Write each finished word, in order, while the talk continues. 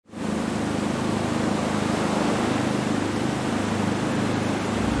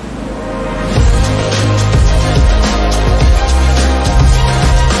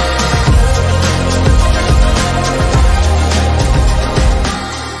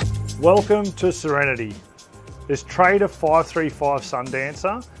Welcome to Serenity. This Trader 535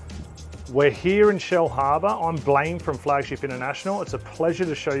 Sundancer. We're here in Shell Harbour. I'm Blaine from Flagship International. It's a pleasure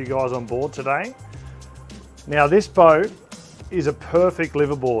to show you guys on board today. Now this boat is a perfect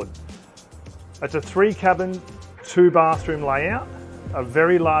liveaboard. It's a 3-cabin, 2-bathroom layout, a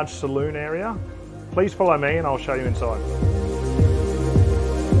very large saloon area. Please follow me and I'll show you inside.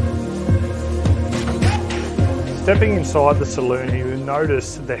 Stepping inside the saloon, you will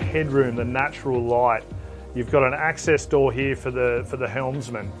notice the headroom, the natural light. You've got an access door here for the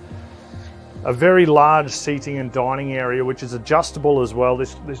helmsman. A very large seating and dining area, which is adjustable as well.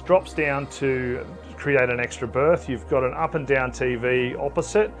 This drops down to create an extra berth. You've got an up and down TV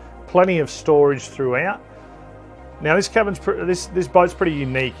opposite, plenty of storage throughout. Now this boat's pretty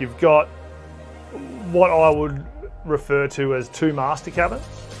unique. You've got what I would refer to as 2 master cabins.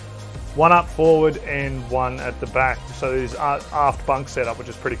 One up forward and one at the back. So there's aft bunk setup, which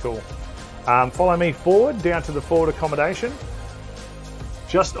is pretty cool. Follow me forward, down to the forward accommodation.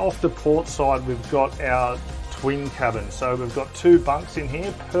 Just off the port side, we've got our twin cabin. So we've got 2 bunks in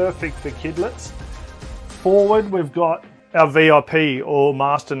here, perfect for kidlets. Forward, we've got our VIP or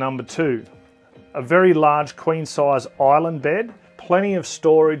master number 2. A very large queen size island bed, plenty of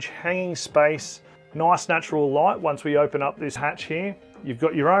storage, hanging space, nice natural light once we open up this hatch here. You've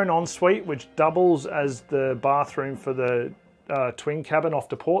got your own ensuite, which doubles as the bathroom for the twin cabin off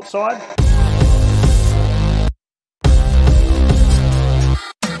the port side.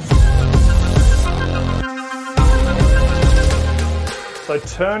 So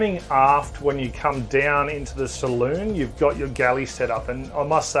turning aft, when you come down into the saloon, you've got your galley set up, and I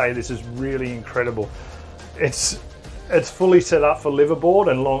must say this is really incredible. It's fully set up for liveaboard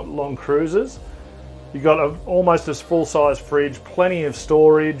and long cruises. You've got almost a full-size fridge, plenty of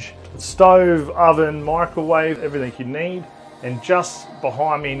storage, stove, oven, microwave, everything you need. And just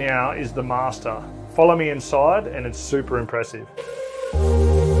behind me now is the master. Follow me inside and it's super impressive.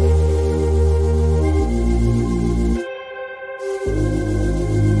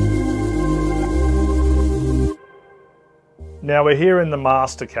 Now we're here in the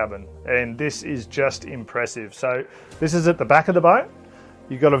master cabin and this is just impressive. So this is at the back of the boat.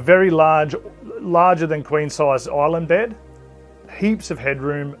 You've got a very larger than queen size island bed, heaps of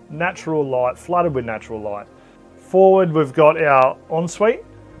headroom, natural light, flooded with natural light. Forward we've got our ensuite,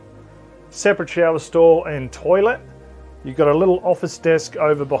 separate shower stall and toilet. You've got a little office desk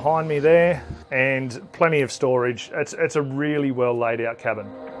over behind me there and plenty of storage. It's a really well laid out cabin.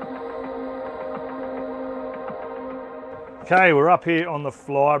 Okay, we're up here on the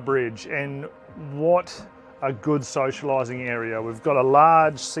fly bridge and what a good socialising area. We've got a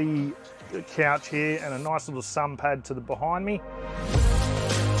large sea couch here and a nice little sun pad to the behind me.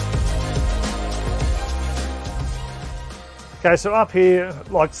 Okay, so up here,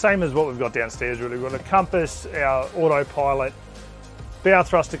 like same as what we've got downstairs really. We've got a compass, our autopilot, bow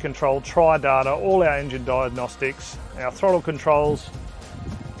thruster control, tri-data, all our engine diagnostics, our throttle controls,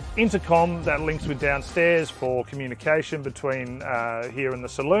 intercom that links with downstairs for communication between here and the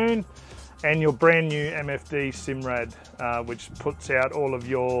saloon, and your brand new MFD Simrad, which puts out all of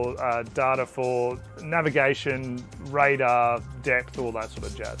your data for navigation, radar, depth, all that sort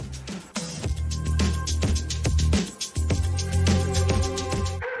of jazz.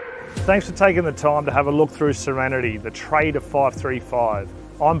 Thanks for taking the time to have a look through Serenity, the Trader 535.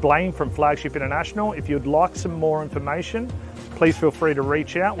 I'm Blaine from Flagship International. If you'd like some more information, please feel free to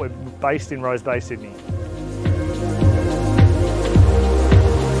reach out. We're based in Rose Bay, Sydney.